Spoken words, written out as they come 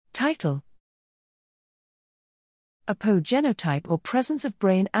Title: APOE genotype or presence of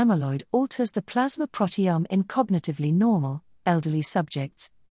brain amyloid alters the plasma proteome in cognitively normal, elderly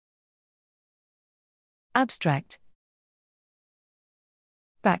subjects. Abstract.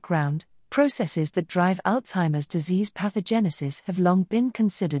 Background: processes that drive Alzheimer's disease pathogenesis have long been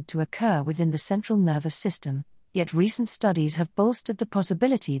considered to occur within the central nervous system, yet recent studies have bolstered the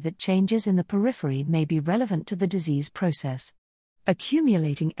possibility that changes in the periphery may be relevant to the disease process.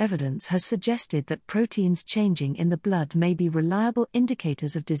 Accumulating evidence has suggested that proteins changing in the blood may be reliable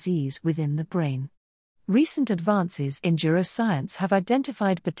indicators of disease within the brain. Recent advances in neuroscience have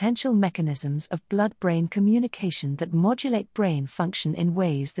identified potential mechanisms of blood-brain communication that modulate brain function in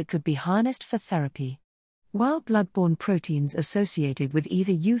ways that could be harnessed for therapy. While blood-borne proteins associated with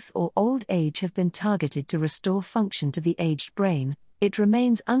either youth or old age have been targeted to restore function to the aged brain, it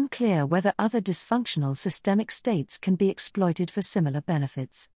remains unclear whether other dysfunctional systemic states can be exploited for similar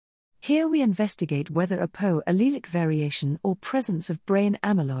benefits. Here we investigate whether APOE allelic variation or presence of brain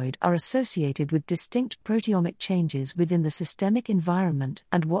amyloid are associated with distinct proteomic changes within the systemic environment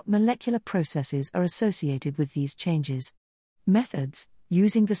and what molecular processes are associated with these changes. Methods: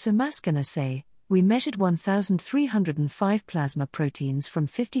 using the Somascan assay, we measured 1,305 plasma proteins from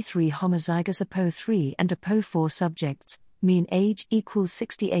 53 homozygous APOE3 and APOE4 subjects, mean age equals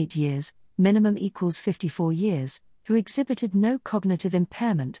 68 years, minimum equals 54 years, who exhibited no cognitive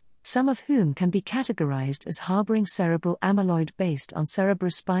impairment, some of whom can be categorized as harboring cerebral amyloid based on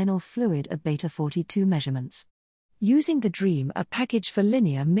cerebrospinal fluid or beta-42 measurements. Using the DREAM, a package for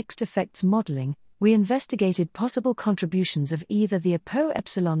linear mixed effects modeling, we investigated possible contributions of either the APOE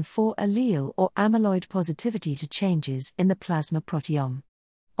epsilon-4 allele or amyloid positivity to changes in the plasma proteome.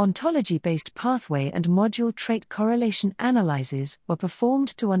 Ontology-based pathway and module trait correlation analyses were performed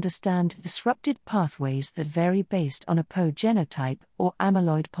to understand disrupted pathways that vary based on APOE genotype or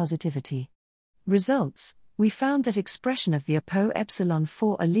amyloid positivity. Results: we found that expression of the APOE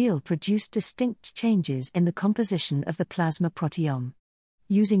epsilon-4 allele produced distinct changes in the composition of the plasma proteome.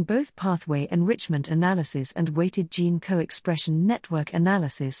 Using both pathway enrichment analysis and weighted gene co-expression network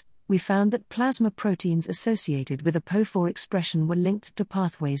analysis, we found that plasma proteins associated with APOE4 expression were linked to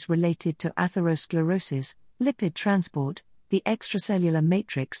pathways related to atherosclerosis, lipid transport, the extracellular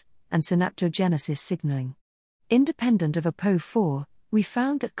matrix, and synaptogenesis signaling. Independent of APOE4, we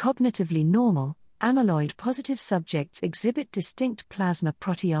found that cognitively normal, amyloid-positive subjects exhibit distinct plasma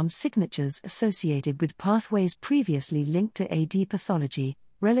proteome signatures associated with pathways previously linked to AD pathology,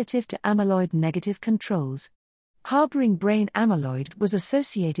 relative to amyloid-negative controls. Harboring brain amyloid was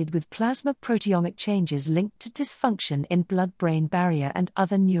associated with plasma proteomic changes linked to dysfunction in blood-brain barrier and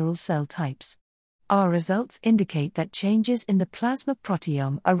other neural cell types. Our results indicate that changes in the plasma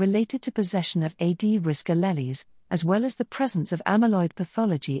proteome are related to possession of AD risk alleles, as well as the presence of amyloid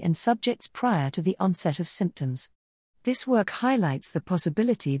pathology in subjects prior to the onset of symptoms. This work highlights the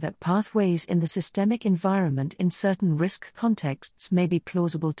possibility that pathways in the systemic environment in certain risk contexts may be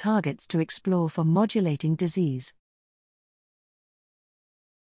plausible targets to explore for modulating disease.